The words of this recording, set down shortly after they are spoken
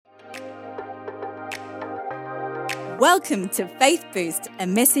Welcome to Faith Boost, a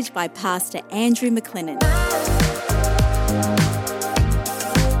message by Pastor Andrew McLennan.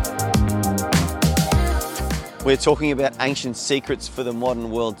 We're talking about ancient secrets for the modern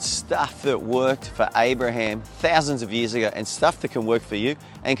world, stuff that worked for Abraham thousands of years ago and stuff that can work for you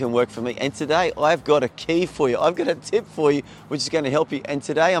and can work for me. And today I've got a key for you. I've got a tip for you which is going to help you. And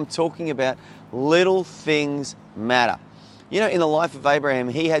today I'm talking about little things matter. You know, in the life of Abraham,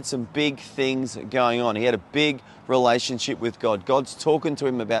 he had some big things going on. He had a big relationship with God. God's talking to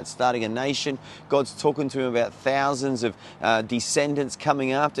him about starting a nation. God's talking to him about thousands of descendants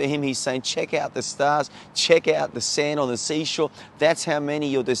coming after him. He's saying, check out the stars, check out the sand on the seashore. That's how many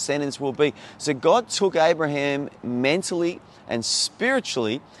your descendants will be. So God took Abraham mentally and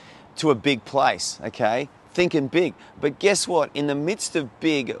spiritually to a big place, okay? Thinking big. But guess what? In the midst of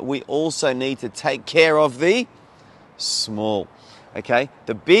big, we also need to take care of the small, okay?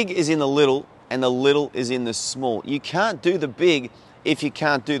 The big is in the little and the little is in the small. You can't do the big if you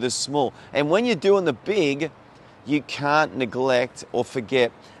can't do the small. And when you're doing the big, you can't neglect or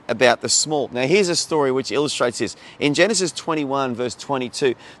forget about the small. Now here's a story which illustrates this. In Genesis 21 verse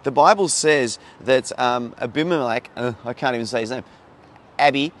 22, the Bible says that Abimelech, I can't even say his name,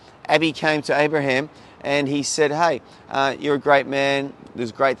 Abi came to Abraham and he said, hey, you're a great man.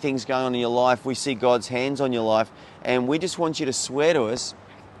 There's great things going on in your life. We see God's hands on your life. And we just want you to swear to us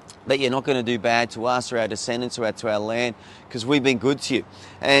that you're not going to do bad to us or our descendants or to our land because we've been good to you.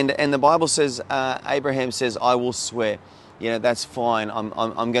 And the Bible says, Abraham says, I will swear. You know, that's fine.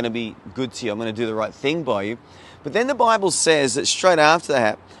 I'm going to be good to you. I'm going to do the right thing by you. But then the Bible says that straight after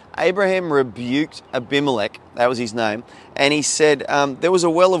that, Abraham rebuked Abimelech, that was his name, and he said, there was a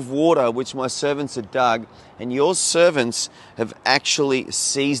well of water which my servants had dug, and your servants have actually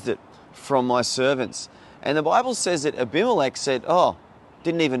seized it from my servants. And the Bible says that Abimelech said, oh,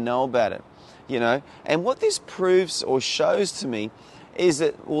 didn't even know about it, you know. And what this proves or shows to me is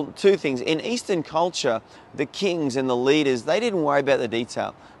that, well, two things. In Eastern culture, the kings and the leaders, they didn't worry about the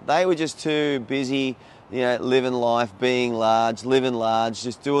detail. They were just too busy, you know, living life, being large, living large,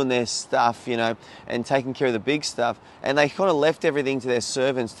 just doing their stuff, you know, and taking care of the big stuff. And they kind of left everything to their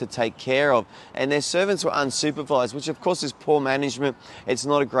servants to take care of. And their servants were unsupervised, which of course is poor management. It's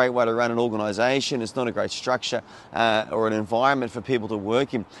not a great way to run an organization. It's not a great structure or an environment for people to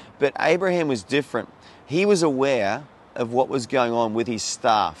work in. But Abraham was different. He was aware of what was going on with his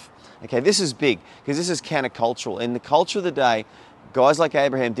staff. Okay, this is big because this is countercultural. In the culture of the day, guys like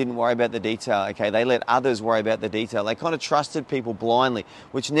Abraham didn't worry about the detail, okay? They let others worry about the detail. They kind of trusted people blindly,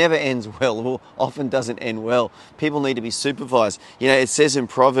 which never ends well, or often doesn't end well. People need to be supervised. You know, it says in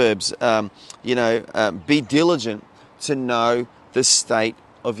Proverbs, be diligent to know the state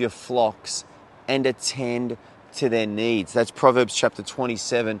of your flocks and attend to their needs. That's Proverbs chapter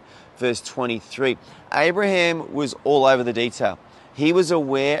 27, verse 23. Abraham was all over the detail. He was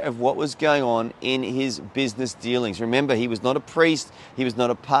aware of what was going on in his business dealings. Remember, he was not a priest, he was not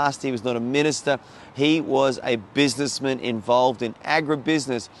a pastor, he was not a minister. He was a businessman involved in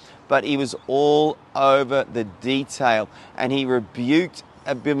agribusiness, but he was all over the detail. And he rebuked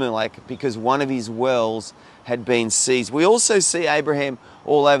Abimelech because one of his wells had been seized. We also see Abraham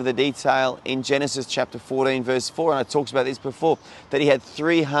all over the detail in Genesis chapter 14, verse 4, and I talked about this before, that he had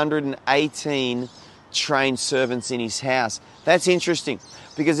 318 trained servants in his house. That's interesting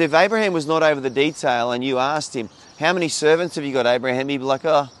because if Abraham was not over the detail and you asked him, how many servants have you got, Abraham? He'd be like,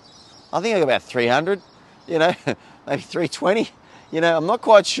 oh, I think I got about 300, you know, maybe 320. You know, I'm not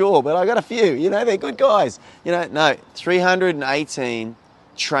quite sure, but I got a few, you know, they're good guys. You know, no, 318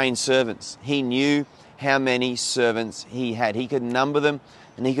 trained servants. He knew how many servants he had. He could number them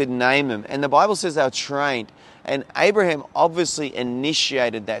and he could name them. And the Bible says they were trained. And Abraham obviously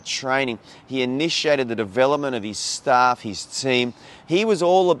initiated that training. He initiated the development of his staff, his team. He was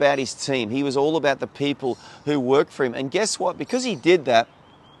all about his team. He was all about the people who worked for him. And guess what? Because he did that,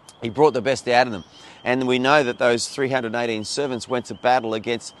 he brought the best out of them. And we know that those 318 servants went to battle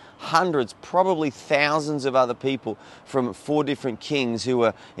against hundreds, probably thousands of other people from 4 different kings who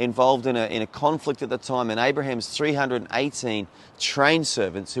were involved in a conflict at the time. And Abraham's 318 trained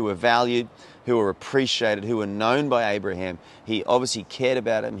servants who were valued, who were appreciated, who were known by Abraham. He obviously cared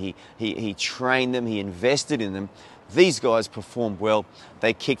about them. He trained them. He invested in them. These guys performed well.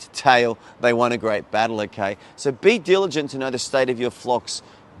 They kicked tail. They won a great battle, okay? So be diligent to know the state of your flocks.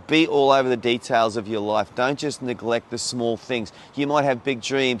 Be all over the details of your life. Don't just neglect the small things. You might have big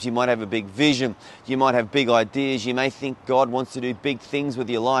dreams. You might have a big vision. You might have big ideas. You may think God wants to do big things with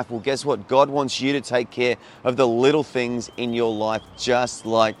your life. Well, guess what? God wants you to take care of the little things in your life, just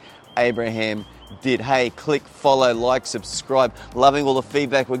like Abraham did. Hey, click, follow, like, subscribe. Loving all the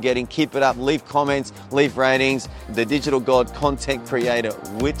feedback we're getting. Keep it up. Leave comments, leave ratings. The Digital God content creator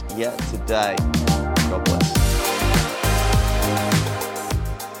with you today. God bless.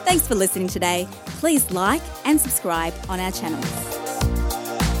 Thanks for listening today. Please like and subscribe on our channels.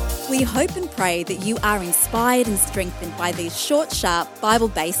 We hope and pray that you are inspired and strengthened by these short, sharp,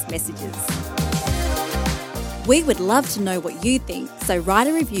 Bible-based messages. We would love to know what you think, so write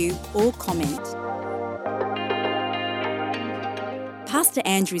a review or comment. Pastor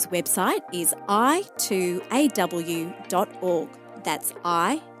Andrew's website is i2aw.org. That's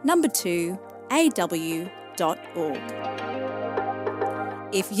i2aw.org.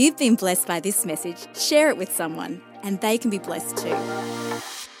 If you've been blessed by this message, share it with someone and they can be blessed too.